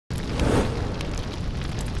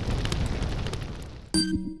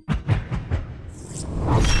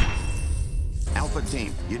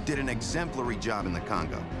You did an exemplary job in the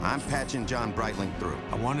Congo. I'm patching John Breitling through.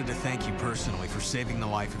 I wanted to thank you personally for saving the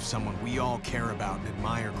life of someone we all care about and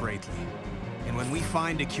admire greatly. And when we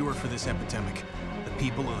find a cure for this epidemic, the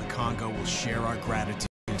people of the Congo will share our gratitude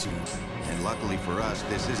to you. And luckily for us,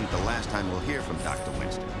 this isn't the last time we'll hear from Dr.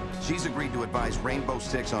 Winston. She's agreed to advise Rainbow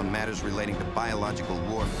Six on matters relating to biological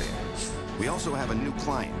warfare. We also have a new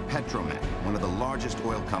client, Petr-A-Mekk, one of the largest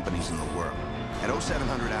oil companies in the world. At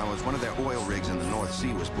 0700 hours, one of their oil rigs in the North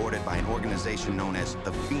Sea was boarded by an organization known as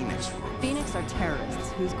the Phoenix Group. Phoenix are terrorists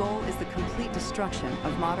whose goal is the complete destruction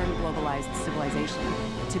of modern globalized civilization,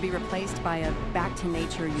 to be replaced by a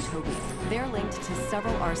back-to-nature utopia. They're linked to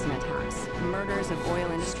several arson attacks, murders of oil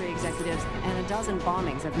industry executives, and a dozen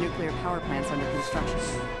bombings of nuclear power plants under construction.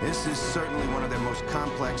 This is certainly one of their most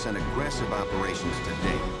complex and aggressive operations to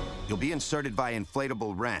date. You'll be inserted by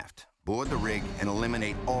inflatable raft, board the rig, and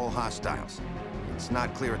eliminate all hostiles. It's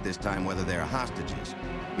not clear at this time whether they're hostages.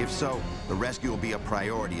 If so, the rescue will be a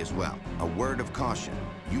priority as well. A word of caution: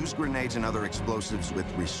 use grenades and other explosives with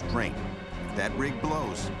restraint. If that rig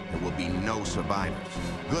blows, there will be no survivors.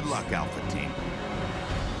 Good luck, Alpha Team.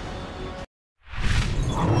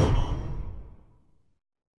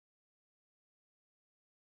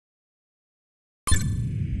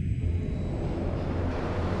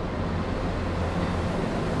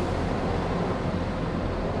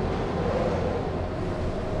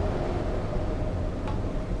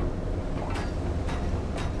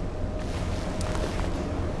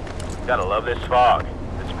 Gotta love this fog.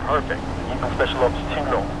 It's perfect. Even Special Ops 2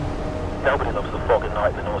 know. Nobody loves the fog at night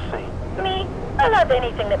in the North Sea. Me? I love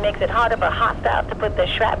anything that makes it harder for hostiles to put their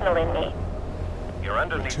shrapnel in me. You're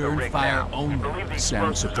underneath the Return rig fire now. only. I believe the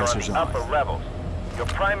Sound explosives are on suppressors the off. upper levels. Your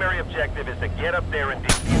primary objective is to get up there and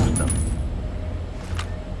defuse them.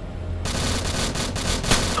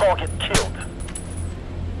 Target killed.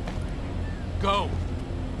 Go!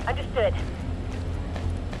 Understood.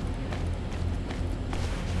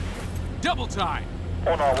 Double time!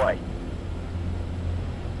 On our way.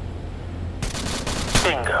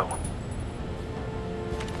 Bingo.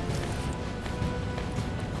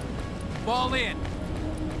 Fall in!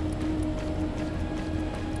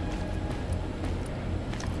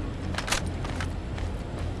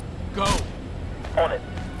 Go! On it.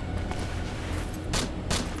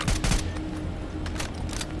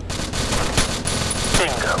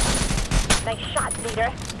 Bingo. Nice shot,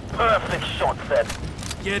 leader. Perfect shot, Fed.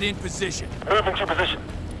 Get in position. Moving to position.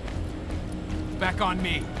 Back on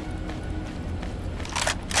me.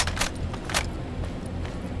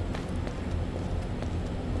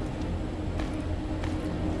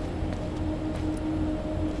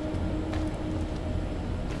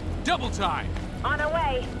 Double time! On our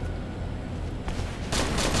way.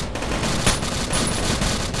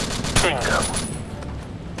 Bingo.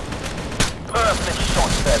 Perfect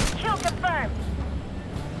shot, Fed. Kill confirmed.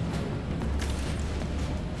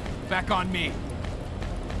 Back on me.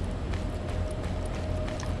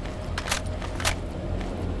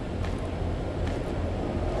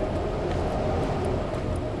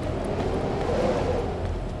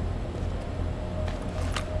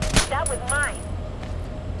 That was mine.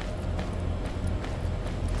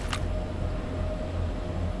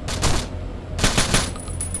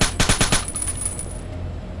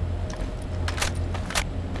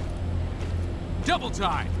 Double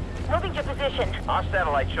time! Moving to position. Our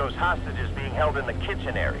satellite shows hostages being held in the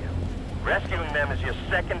kitchen area. Rescuing them is your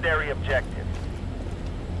secondary objective.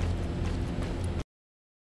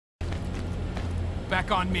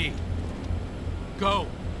 Back on me. Go!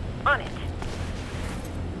 On it.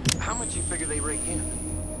 How much you figure they rake in?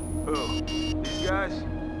 Who? These guys?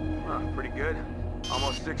 Pretty good.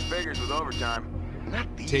 Almost 6 figures with overtime. Not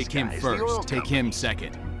these Take him guys, the oil first. Take him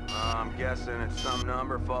second. I'm guessing it's some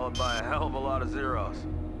number followed by a hell of a lot of zeros.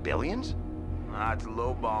 Billions? That's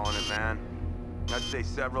lowballing it, man. I'd say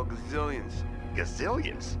several gazillions.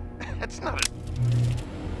 Gazillions? That's not a...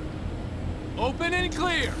 Open and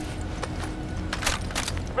clear!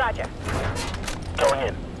 Roger. Going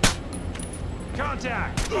in.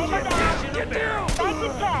 Contact! Paper down. Get down! Back to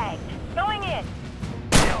tag. Going in.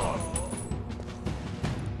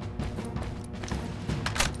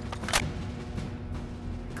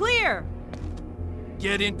 Clear!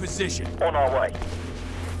 Get in position. On our way.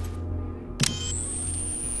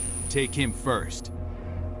 Take him first.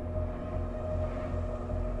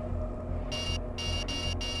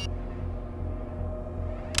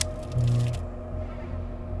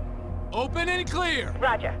 Open and clear!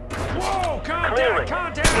 Roger. Whoa! Contact! Clearing.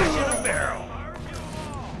 Contact! In the barrel!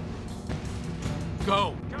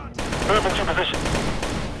 Go! Moving to position.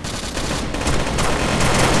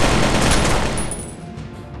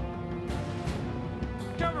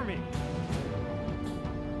 Go!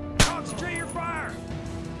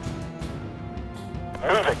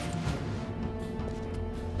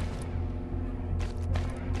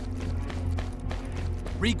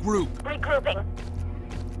 Regroup. Regrouping.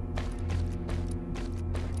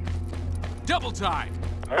 Double time.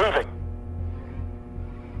 Moving.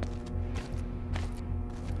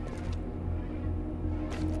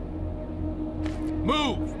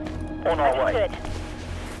 Move. On our way. Good.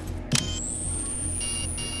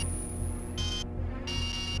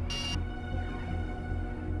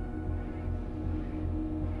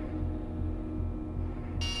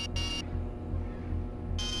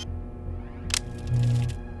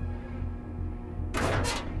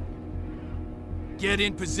 Get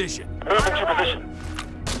in position. Moving to position.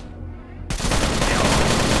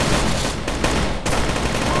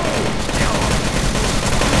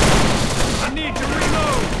 I need to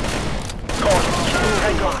reload! Caution.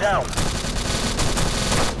 Tango down.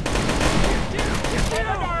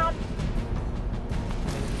 Tango down.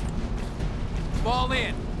 Fall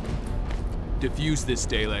in. Defuse this,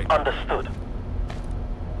 Dele. Understood.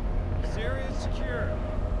 Syria secure.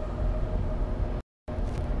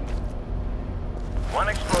 One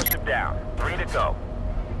explosive down. 3 to go.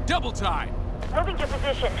 Double time. Moving to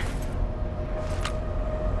position.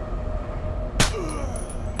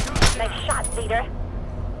 Nice shot, leader.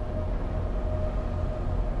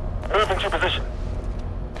 Moving to position.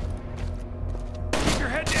 Keep your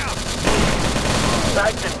head down!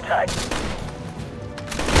 Bagged and tagged.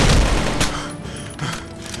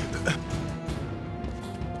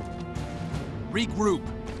 Regroup.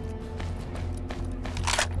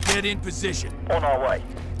 Get in position. On our way.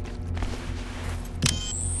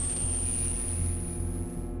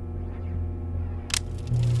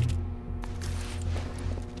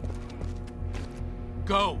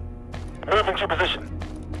 Go. Moving to position.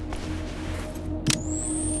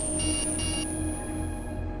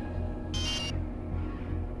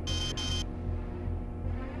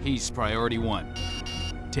 He's priority 1.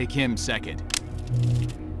 Take him second.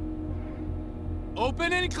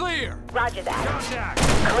 Open and clear. Roger that. Contact!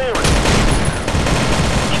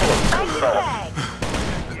 Nice tag.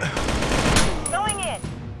 Going in.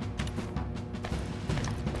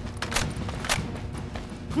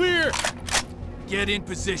 Clear. Get in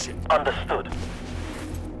position. Understood.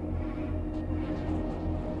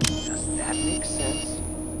 Does that make sense?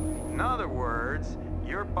 In other words,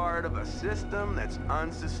 you're part of a system that's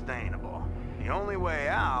unsustainable. The only way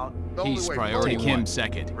out... He's priority 1.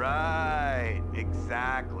 Second. Right,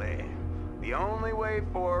 exactly. The only way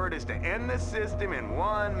forward is to end the system in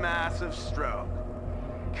one massive stroke.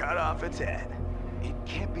 Cut off its head. It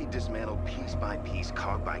can't be dismantled piece by piece,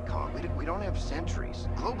 cog by cog. We don't have centuries.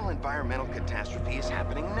 Global environmental catastrophe is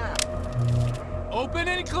happening now. Open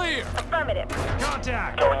and clear. Affirmative.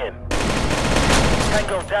 Contact! Going in.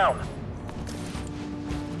 Tango down.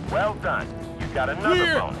 Well done. You got another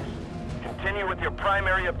Clear. bonus. Continue with your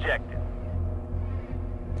primary objective.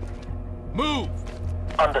 Move.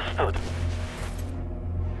 Understood.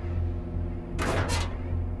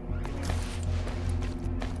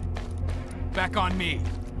 Back on me.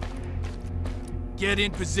 Get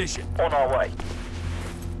in position. On our way.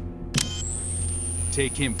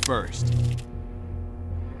 Take him first.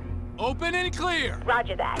 Open and clear.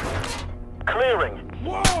 Roger that. Clearing.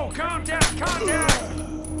 Whoa! Contact! Contact!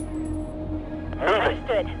 Moving.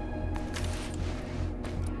 Understood.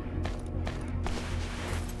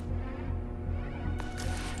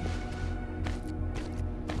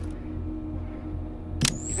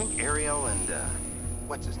 You think Ariel and,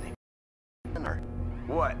 what's his name? Or,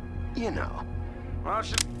 What? you know. Well,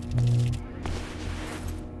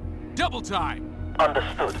 Double time.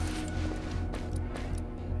 Understood.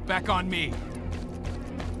 Back on me.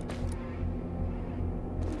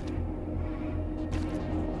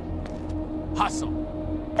 Hustle.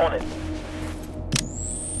 On it.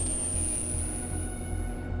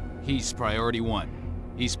 He's priority 1.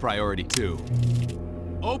 He's priority 2.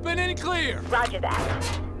 Open and clear. Roger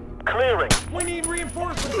that. Clearing. We need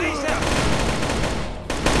reinforcements ASAP!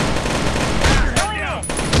 Going in.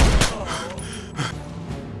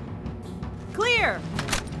 Clear.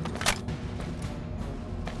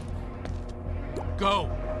 Go.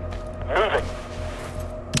 Moving.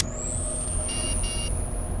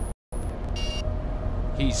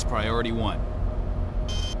 He's priority 1.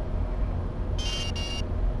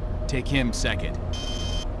 Take him second.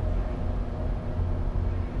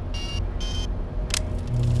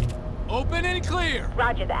 Open and clear.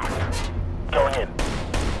 Roger that. Going in.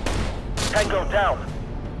 Tango down.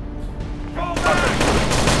 Fall back!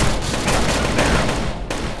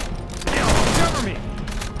 Cover me!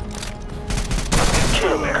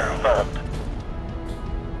 Kill confirmed.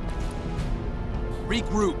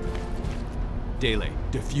 Regroup. Dele,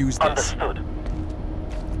 defuse this. Understood.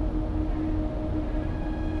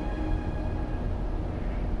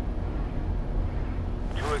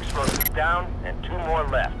 down and 2 more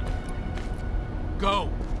left. Go!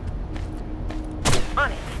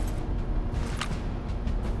 On it.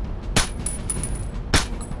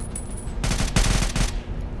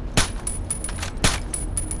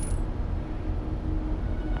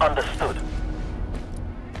 Understood.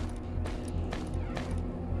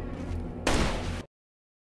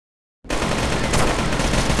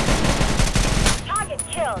 Target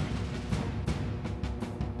killed.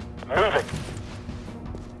 Moving.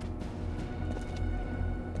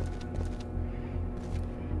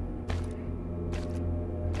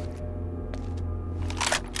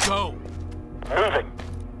 Go! Moving.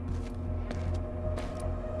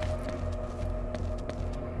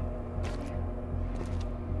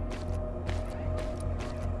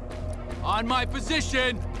 On my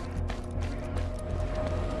position!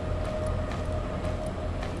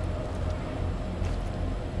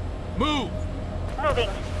 Move! Moving.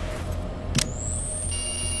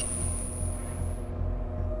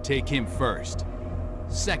 Take him first.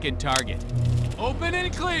 Second target. Open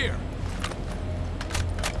and clear!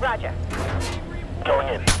 Roger.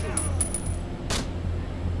 Going in.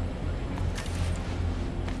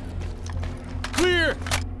 Clear!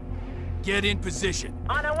 Get in position.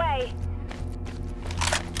 On our way.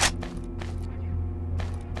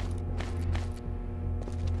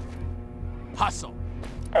 Hustle.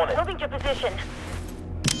 On it. Moving to position.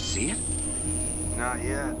 See it? Not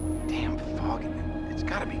yet. Damn fog. It's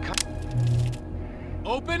gotta be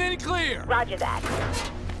Open and clear! Roger that.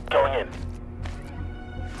 Going in.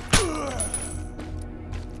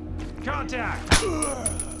 Contact!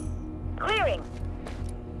 Clearing.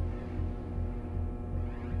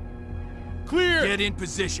 Clear! Get in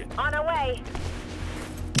position. On our way.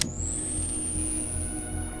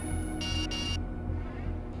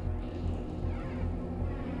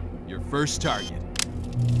 Your first target.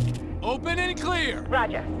 Open and clear!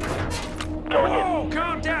 Roger. Going in. Oh,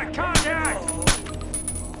 contact! Contact!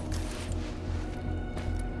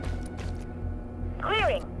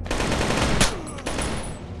 Clearing.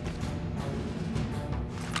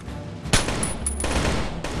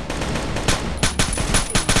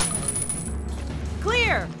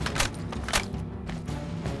 Clear.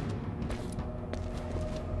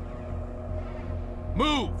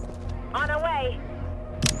 Move! On our way.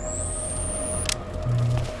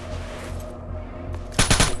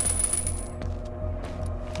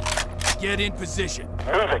 Get in position.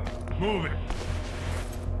 Moving. Moving.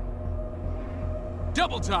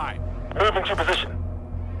 Double time! Moving to position.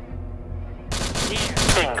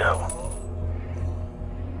 Bingo.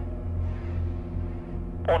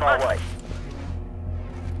 On our way.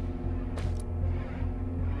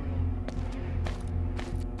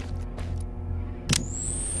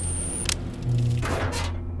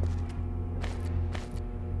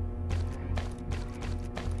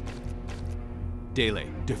 Dele,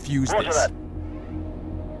 defuse Roger this. that.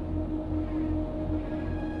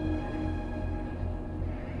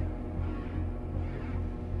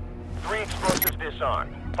 Three explosives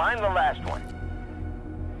disarmed. Find the last one.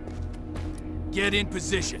 Get in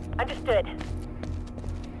position. Understood.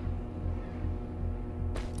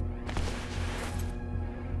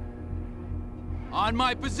 On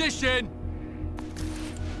my position!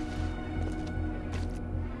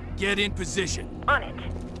 Get in position. On it.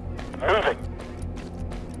 Moving.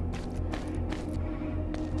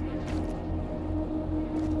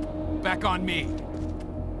 Back on me.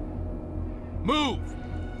 Move!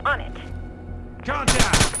 On it.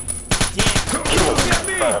 Contact! Damn! Get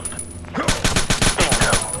me!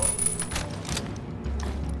 Bingo.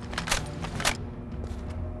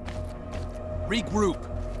 Regroup.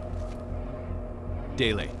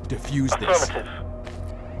 Dele, defuse this. Affirmative.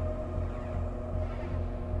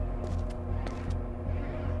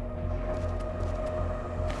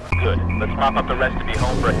 Good. Let's mop up the rest to be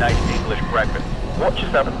home for a nice English breakfast. Watch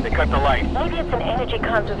yourself. They cut the light. Maybe it's an energy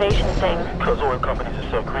conservation thing. Because oil companies are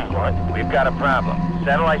so green, right? We've got a problem.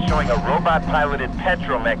 Satellite showing a robot-piloted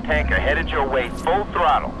Petr-A-Mekk tanker headed your way full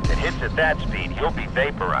throttle. If it hits at that speed, you'll be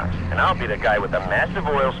vaporized. And I'll be the guy with a massive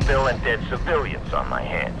oil spill and dead civilians on my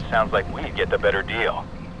hands. Sounds like we get the better deal.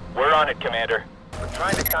 We're on it, Commander. We're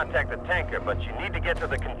trying to contact the tanker, but you need to get to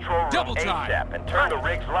the control room Double time. ASAP and turn the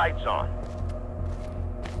rig's lights on.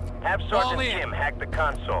 Have All Sergeant in. Jim hack the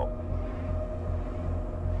console.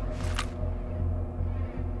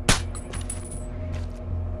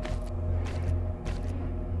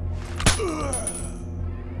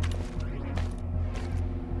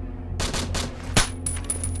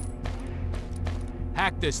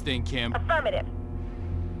 Hack this thing, Kim. Affirmative.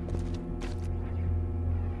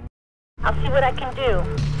 I'll see what I can do.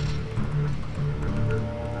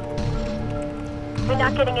 We're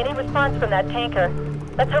not getting any response from that tanker.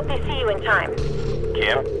 Let's hope they see you in time.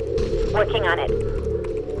 Kim? Working on it.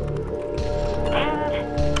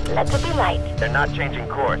 And let there be light. They're not changing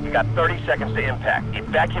course. You got 30 seconds to impact.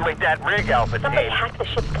 Evacuate that rig, Alpha Somebody team. hacked the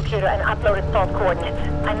ship's computer and uploaded false coordinates.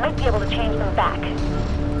 I might be able to change them back.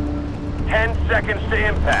 10 seconds to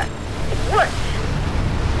impact. It worked.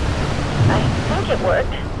 I think it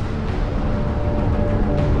worked.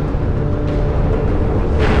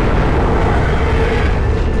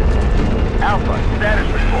 Alpha, status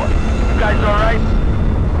report. You guys alright?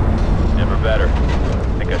 Never better.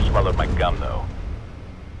 Think I swallowed my gum, though.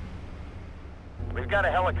 We've got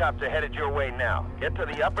a helicopter headed your way now. Get to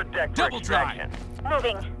the upper deck for Double extraction.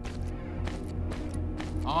 Moving.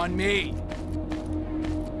 On me.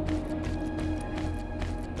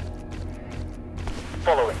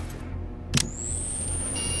 Following.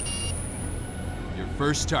 Your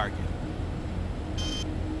first target.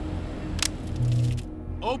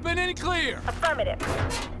 Open and clear. Affirmative.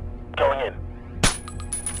 Going in.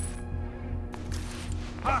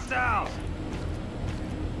 Hostiles!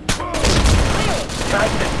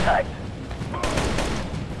 Nice and tight.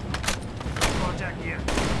 Contact here.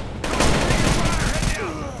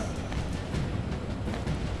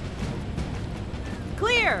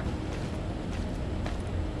 Clear!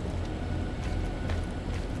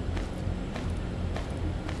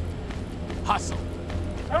 Hustle.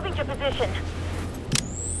 Moving to position.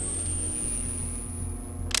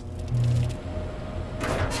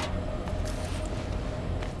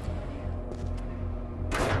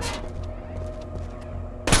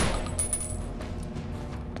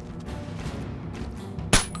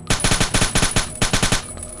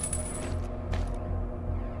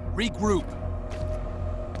 Regroup.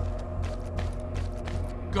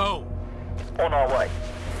 Go. On our way.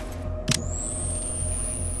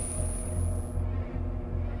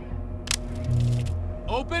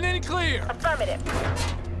 Open and clear. Affirmative.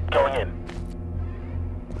 Going in.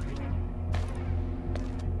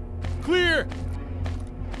 Clear.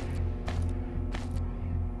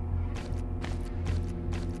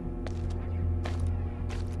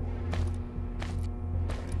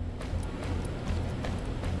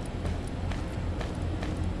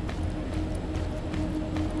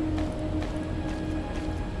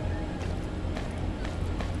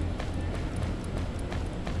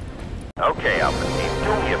 Okay, Alpha team,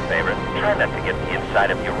 do me a favor. Try not to get the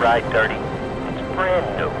inside of your ride dirty. It's brand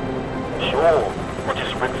new. Sure. We'll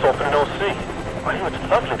just rinse off an OC. I hear it's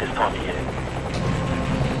lovely this time of year.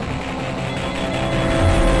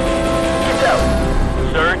 Get out.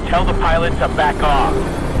 Sir, tell the pilot to back off.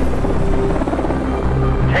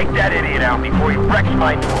 Take that idiot out before he wrecks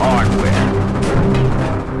my new hardware.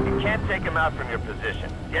 You can't take him out from your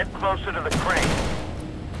position. Get closer to the crane.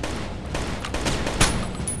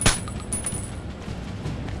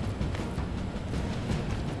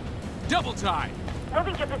 Double time.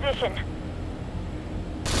 Moving to position.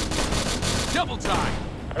 Double time.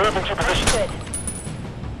 Moving to position. Good.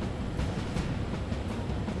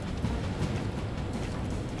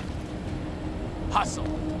 Hustle.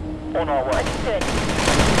 On our way. Good.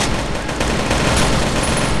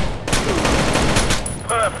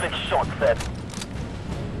 Perfect shot, Fed.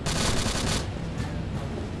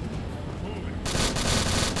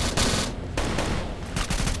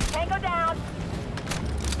 Tango down.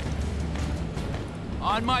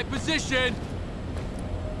 On my position.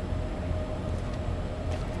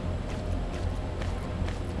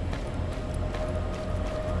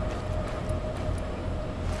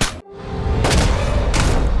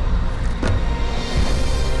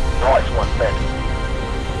 Nice one, Fed.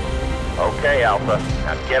 Okay, Alpha.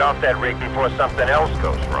 Now get off that rig before something else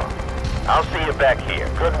goes wrong. I'll see you back here.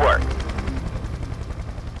 Good work.